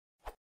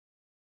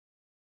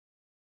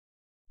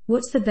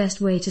What's the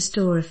best way to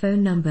store a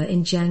phone number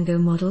in Django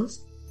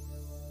models?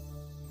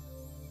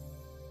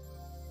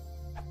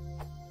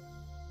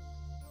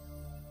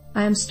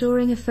 I am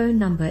storing a phone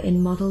number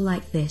in model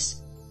like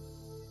this.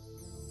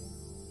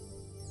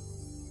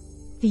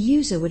 The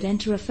user would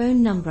enter a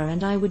phone number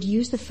and I would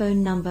use the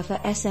phone number for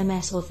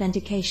SMS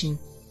authentication.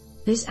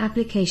 This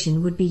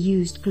application would be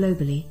used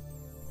globally.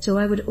 So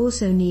I would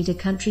also need a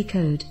country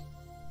code.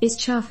 Is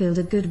Charfield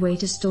a good way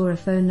to store a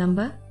phone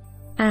number?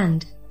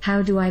 And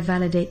how do I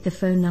validate the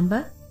phone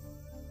number?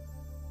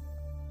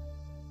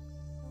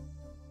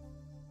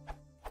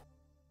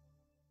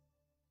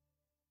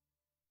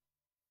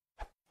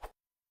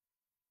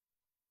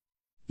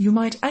 You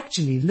might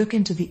actually look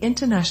into the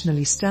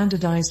internationally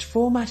standardized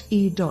format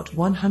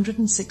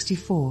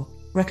E.164,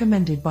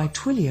 recommended by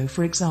Twilio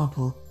for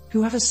example,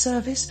 who have a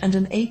service and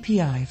an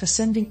API for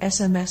sending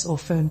SMS or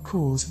phone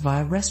calls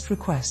via REST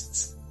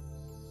requests.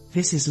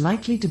 This is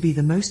likely to be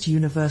the most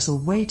universal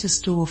way to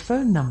store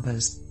phone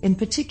numbers, in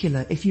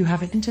particular if you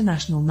have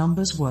international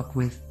numbers work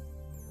with.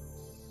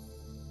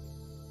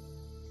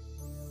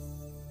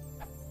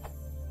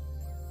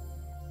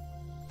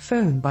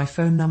 Phone by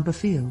phone number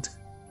field.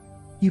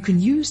 You can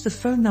use the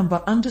phone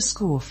number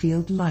 _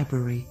 field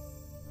library.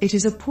 It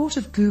is a port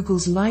of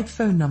Google's live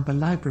phone number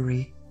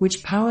library,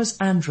 which powers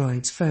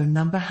Android's phone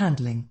number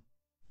handling.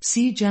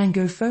 See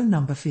Django phone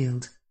number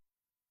field.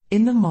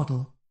 In the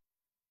model.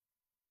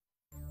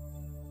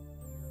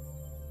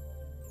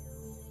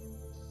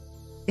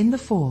 In the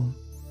form.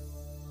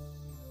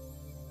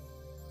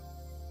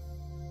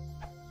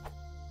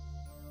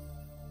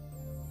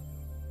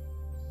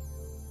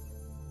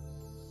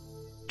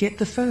 Get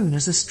the phone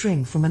as a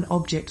string from an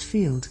object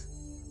field.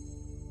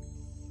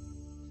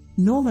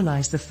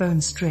 Normalize the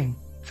phone string,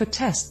 for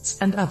tests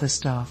and other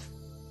stuff.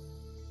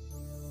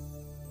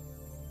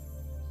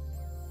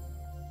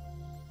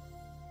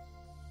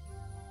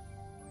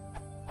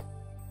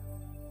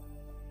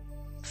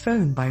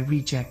 Phone by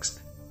regex.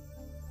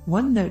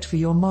 One note for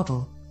your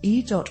model,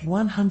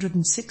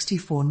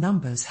 E.164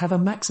 numbers have a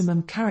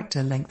maximum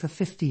character length of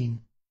 15.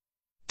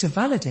 To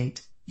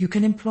validate, you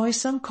can employ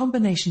some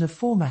combination of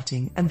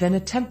formatting and then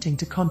attempting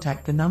to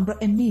contact the number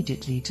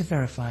immediately to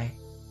verify.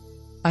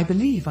 I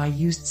believe I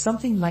used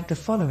something like the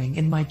following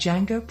in my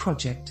Django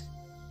project.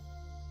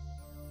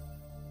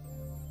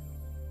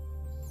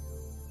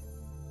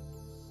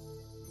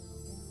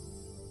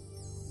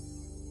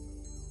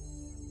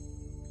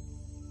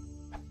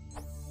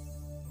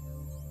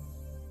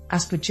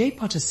 As per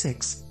JPotter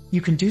 6,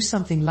 you can do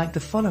something like the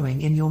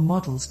following in your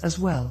models as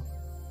well.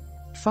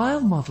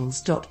 File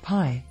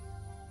models.py.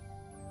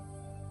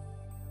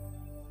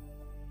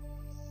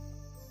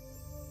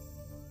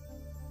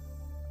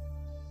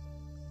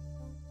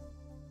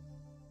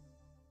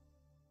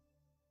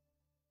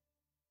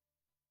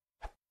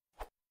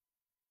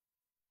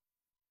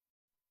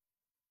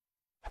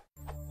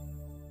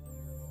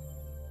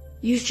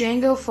 Use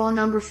Django phone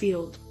number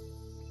field.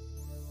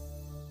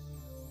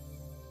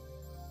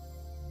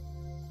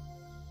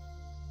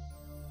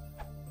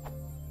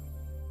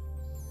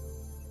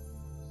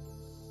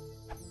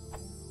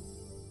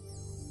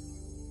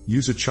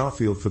 Use a char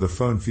field for the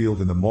phone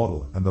field in the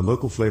model and the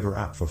local flavor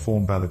app for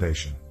form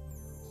validation.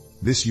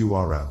 This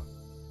URL.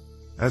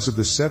 As of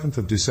the 7th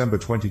of December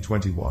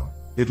 2021,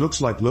 it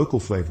looks like local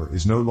flavor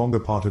is no longer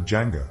part of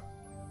Django.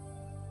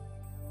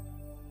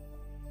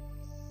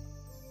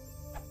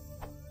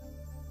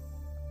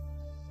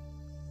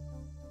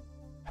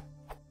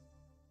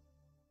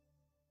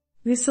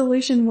 This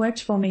solution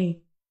worked for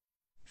me.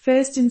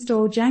 First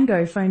install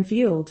Django phone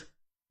field.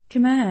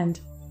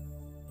 Command.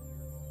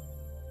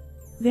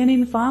 Then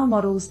in file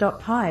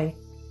models.py.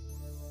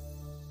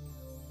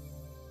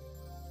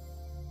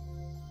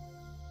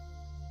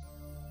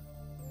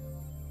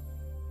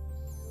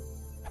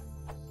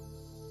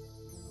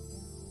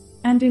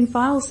 And in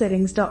file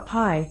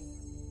settings.py.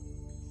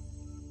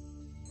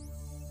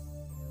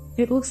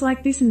 It looks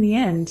like this in the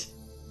end.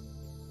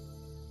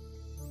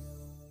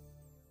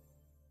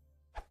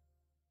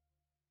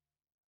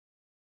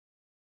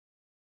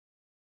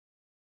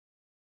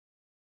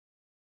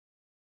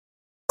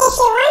 If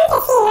you want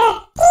to see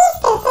more